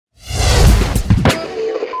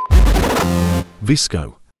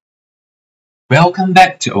VISKOU. Welcome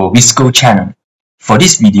back to our VISKOU channel. For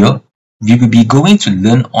this video, we will be going to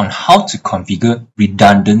learn on how to configure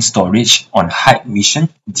redundant storage on Hikvision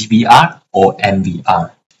DVR or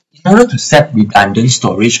NVR. In order to set redundant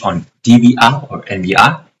storage on DVR or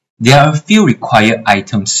NVR, there are a few required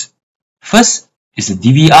items. First is the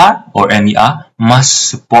DVR or NVR must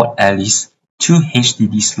support at least 2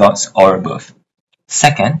 HDD slots or above.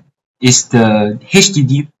 Second is the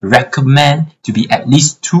HDD recommend to be at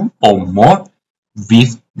least 2 or more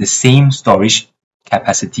with the same storage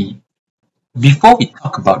capacity. Before we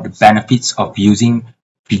talk about the benefits of using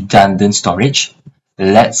redundant storage,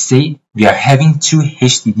 let's say we are having 2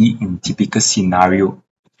 HDD in typical scenario.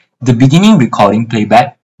 The beginning recording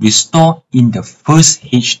playback will store in the first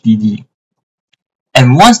HDD.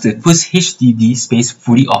 And once the first HDD space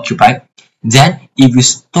fully occupied, then it will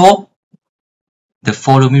store the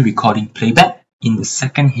following recording playback in the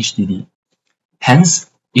second HDD. Hence,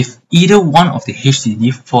 if either one of the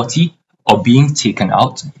HDD faulty or being taken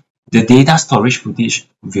out, the data storage footage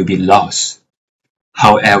will be lost.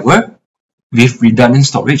 However, with redundant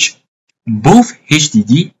storage, both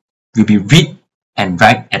HDD will be read and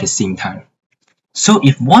write at the same time. So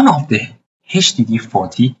if one of the HDD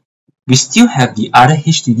faulty, we still have the other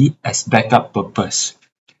HDD as backup purpose.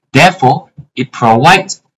 Therefore, it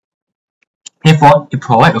provides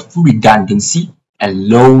a full redundancy and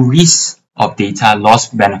low risk of data loss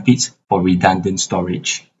benefits for redundant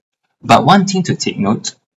storage. But one thing to take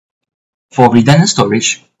note, for redundant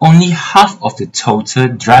storage, only half of the total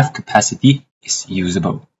drive capacity is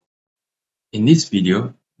usable. In this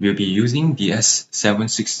video, we'll be using the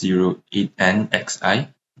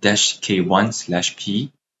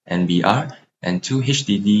S7608NXI-K1/P NVR and 2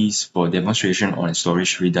 HDDs for demonstration on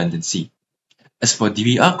storage redundancy. As for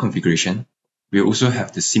DVR configuration, we also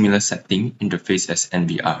have the similar setting interface as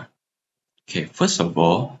NVR. Okay, first and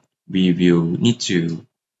foremost, we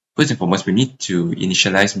need to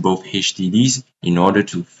initialize both HDDs in order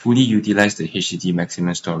to fully utilize the HDD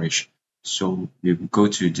maximum storage. So we will go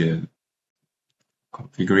to the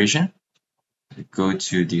configuration, go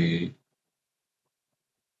to the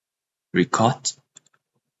record,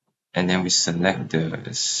 and then we select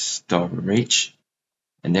the storage,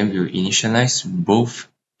 and then we will initialize both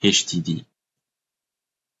HDD.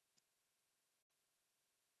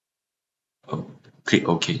 Click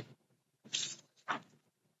OK.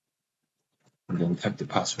 And then type the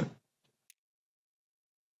password.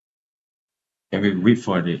 And we wait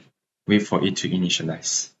for it to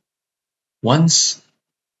initialize. Once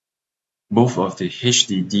both of the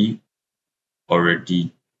HDD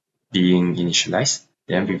already being initialized,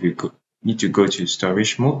 then we will need to go to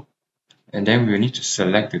storage mode, and then we will need to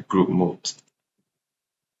select the group mode.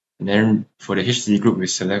 And then for the HDD group, we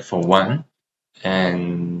select for 1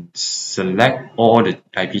 and select all the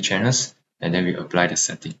IP channels, and then we apply the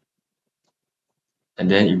setting. And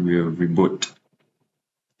then it will reboot.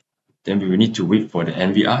 Then we will need to wait for the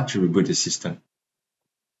NVR to reboot the system.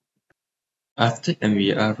 After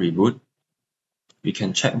NVR reboot, we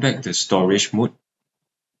can check back the storage mode.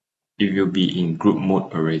 It will be in group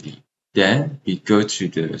mode already. Then we go to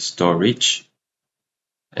the storage,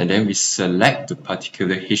 and then we select the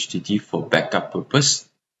particular HDD for backup purpose,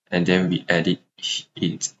 and then we edit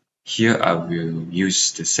it. Here I will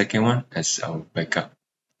use the second one as our backup.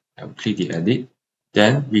 I will click the edit.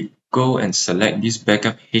 Then we go and select this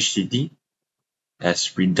backup HDD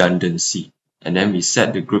as redundancy, and then we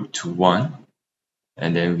set the group to 1,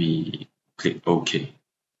 and then we click OK.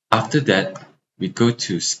 After that, we go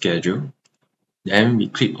to schedule, then we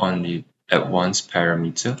click on the advanced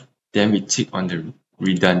parameter, then we tick on the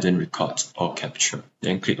redundant record or capture,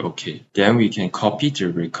 then click OK. Then we can copy the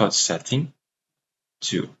record setting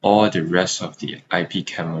to all the rest of the IP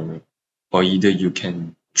camera, or either you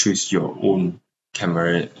can choose your own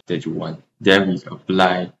camera that you want. Then we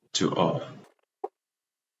apply to all.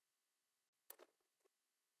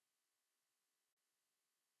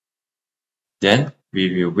 Then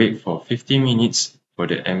we will wait for 15 minutes for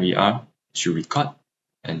the NVR to record,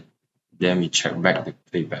 and then we check back the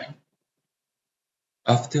playback.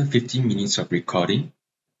 After 15 minutes of recording,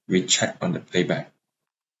 we check on the playback.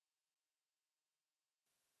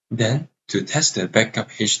 Then, to test the backup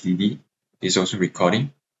HDD is also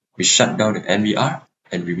recording, we shut down the NVR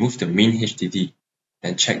and remove the main HDD,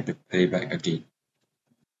 and check the playback again.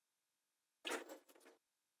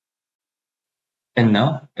 And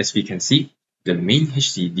now, as we can see, the main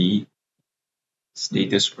HDD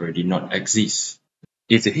status already not exists.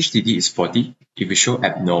 If the HDD is faulty, it will show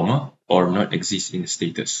abnormal or not exist in the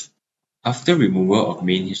status. After removal of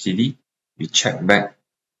main HDD, we check back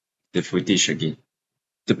the footage again.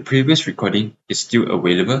 the previous recording is still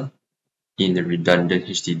available in the redundant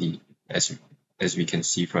HDD, as we can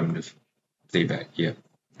see from the playback here.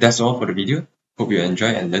 That's all for the video. Hope you enjoy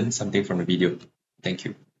and learn something from the video. Thank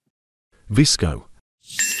you. VISKOU,